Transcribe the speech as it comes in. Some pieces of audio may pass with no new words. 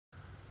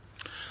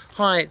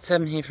Hi, it's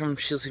Adam here from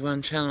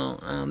Shilsy1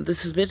 channel.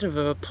 This is a bit of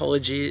an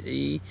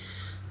apologising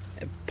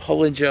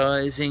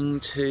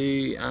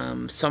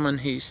to someone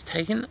who's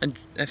taken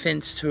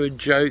offence to a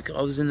joke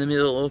I was in the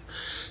middle of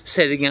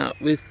setting up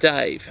with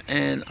Dave,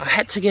 and I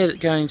had to get it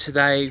going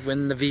today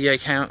when the video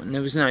came out and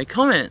there was no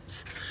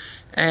comments.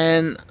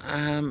 And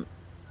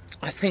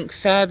I think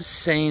FAB's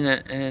seen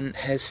it and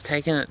has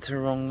taken it the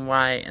wrong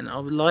way, and I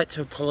would like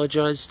to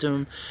apologise to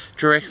him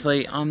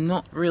directly. I'm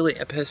not really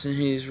a person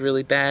who's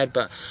really bad,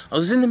 but I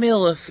was in the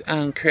middle of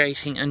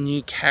creating a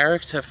new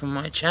character for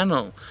my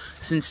channel.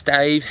 Since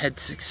Dave had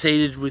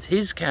succeeded with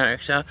his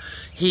character,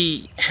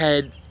 he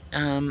had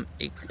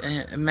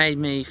it made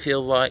me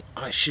feel like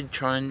I should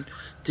try and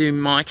do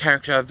my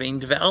character I've been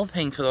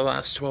developing for the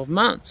last 12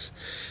 months.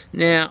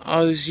 Now,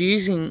 I was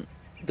using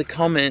the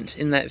comment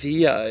in that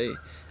video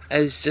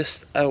as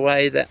just a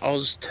way that I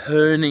was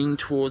turning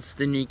towards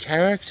the new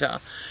character,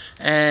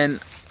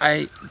 and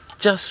I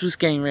just was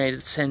getting ready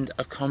to send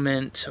a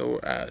comment or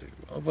a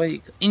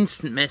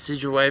instant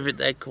message or whatever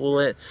they call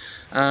it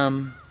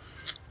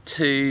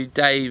to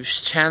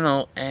Dave's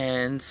channel,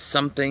 and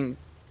something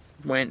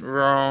went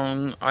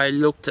wrong. I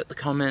looked at the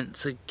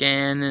comments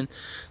again and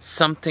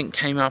something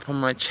came up on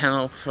my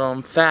channel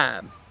from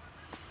FAB.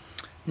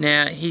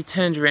 Now he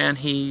turned around,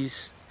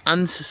 he's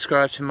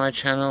unsubscribed to my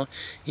channel,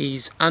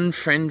 he's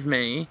unfriended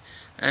me,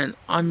 and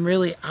I'm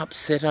really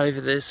upset over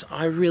this.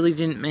 I really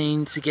didn't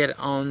mean to get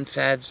on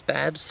FAB's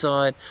bad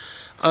side.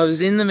 I was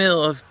in the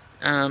middle of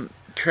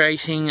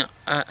creating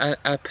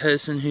a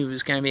person who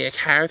was going to be a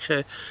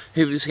character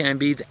who was going to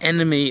be the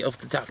enemy of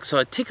the Dark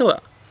Side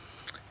Tickler.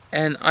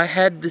 And I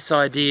had this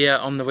idea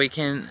on the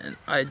weekend, and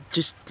I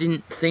just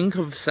didn't think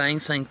of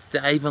saying something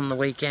to Dave on the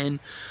weekend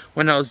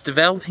when I was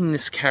developing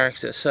this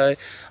character. So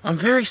I'm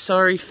very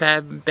sorry,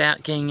 Fab,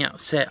 about getting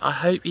upset. I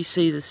hope you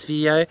see this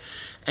video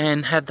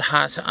and have the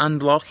heart to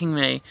unblocking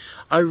me.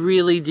 I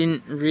really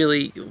didn't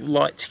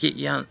like to get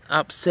you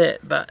upset,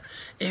 but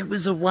it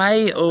was a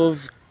way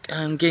of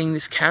getting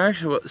this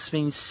character what's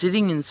been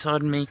sitting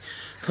inside me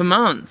for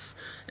months.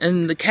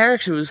 And the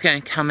character was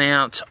going to come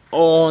out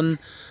on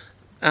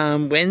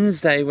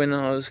Wednesday, when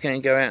I was going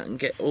to go out and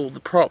get all the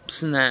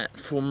props and that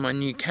for my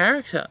new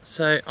character.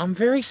 So I'm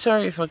very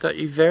sorry if I got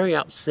you very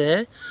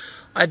upset.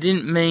 I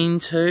didn't mean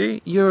to.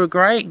 You're a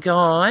great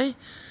guy,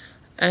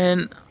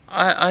 and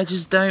I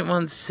just don't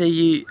want to see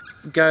you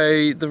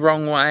go the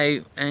wrong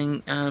way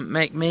and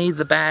make me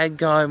the bad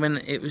guy when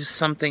it was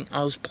something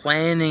I was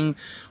planning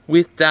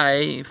with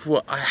Dave.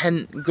 What I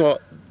hadn't got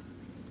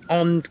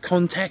on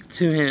contact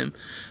to him,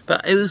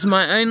 but it was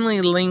my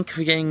only link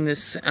for getting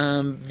this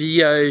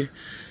video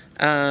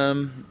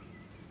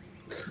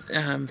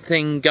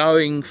thing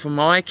going for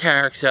my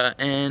character,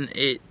 and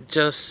it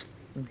just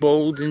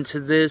balled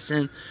into this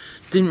and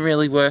didn't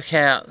really work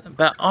out.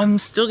 But I'm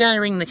still going to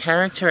bring the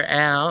character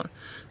out,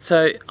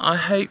 so I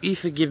hope you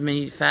forgive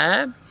me,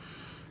 Fab.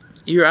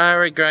 You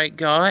are a great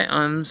guy.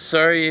 I'm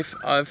sorry if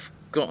I've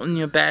gotten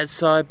your bad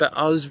side, but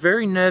I was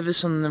very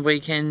nervous on the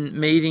weekend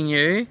meeting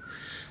you,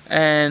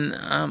 and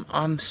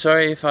I'm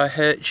sorry if I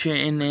hurt you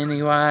in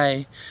any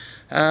way.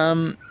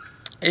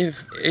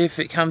 If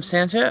it comes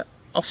down to it,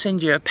 I'll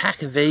send you a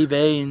pack of FAB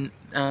and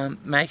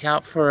make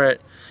up for it.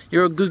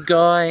 You're a good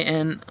guy,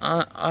 and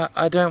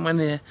I don't want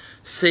to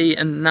see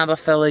another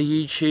fellow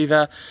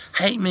YouTuber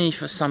hate me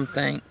for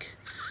something.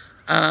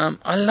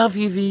 I love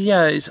your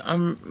videos.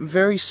 I'm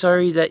very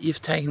sorry that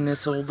you've taken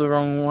this all the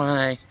wrong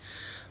way.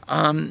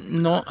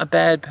 I'm not a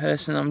bad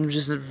person, I'm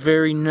just a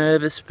very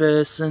nervous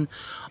person.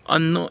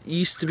 I'm not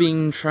used to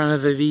being in front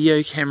of a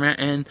video camera,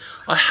 and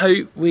I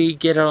hope we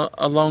get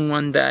along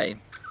one day.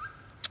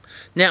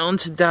 Now on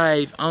to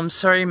Dave. I'm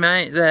sorry,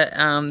 mate, that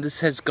this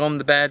has gone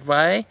the bad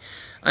way.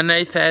 I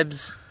know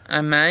Fab's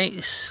a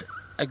mate,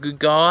 a good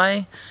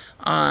guy.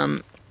 I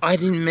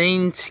didn't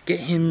mean to get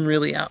him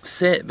really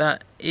upset,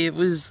 but it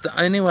was the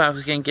only way I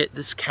was going to get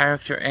this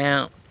character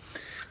out.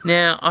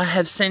 Now, I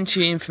have sent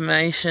you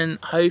information.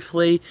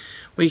 Hopefully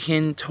we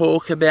can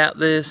talk about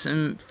this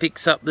and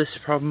fix up this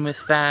problem with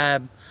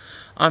Fab.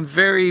 I'm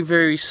very,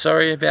 very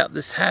sorry about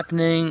this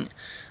happening.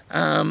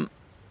 I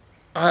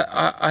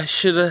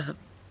should have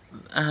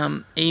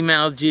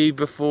emailed you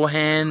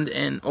beforehand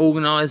and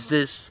organised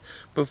this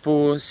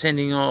before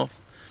sending off.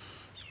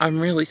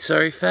 I'm really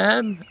sorry,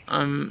 Fab.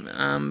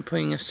 I'm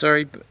putting a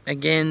sorry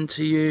again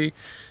to you.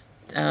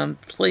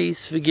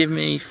 Please forgive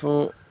me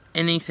for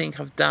anything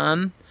I've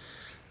done.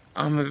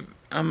 I'm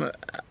a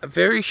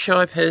very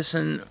shy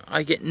person.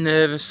 I get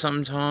nervous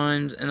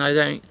sometimes and I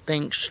don't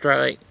think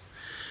straight.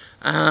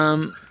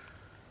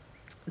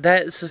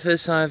 That's the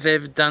first time I've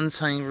ever done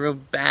something real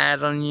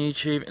bad on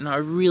YouTube, and I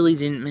really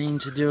didn't mean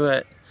to do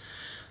it.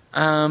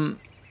 Well,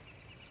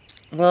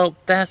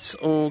 that's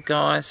all,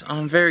 guys.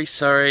 I'm very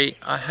sorry.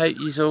 I hope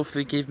you all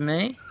forgive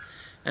me,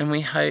 and we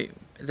hope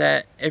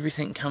that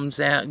everything comes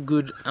out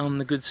good on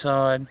the good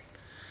side.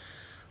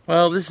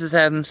 Well, this is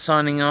Adam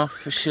signing off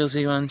for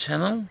Shilsy1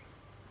 channel.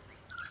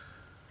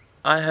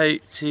 I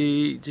hope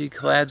to do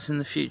collabs in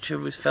the future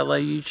with fellow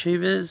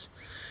YouTubers,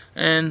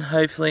 and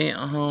hopefully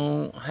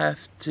I'll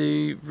have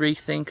to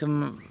rethink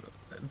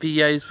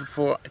videos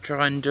before I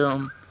try and do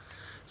them.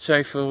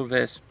 Sorry for all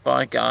this.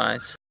 Bye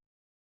guys.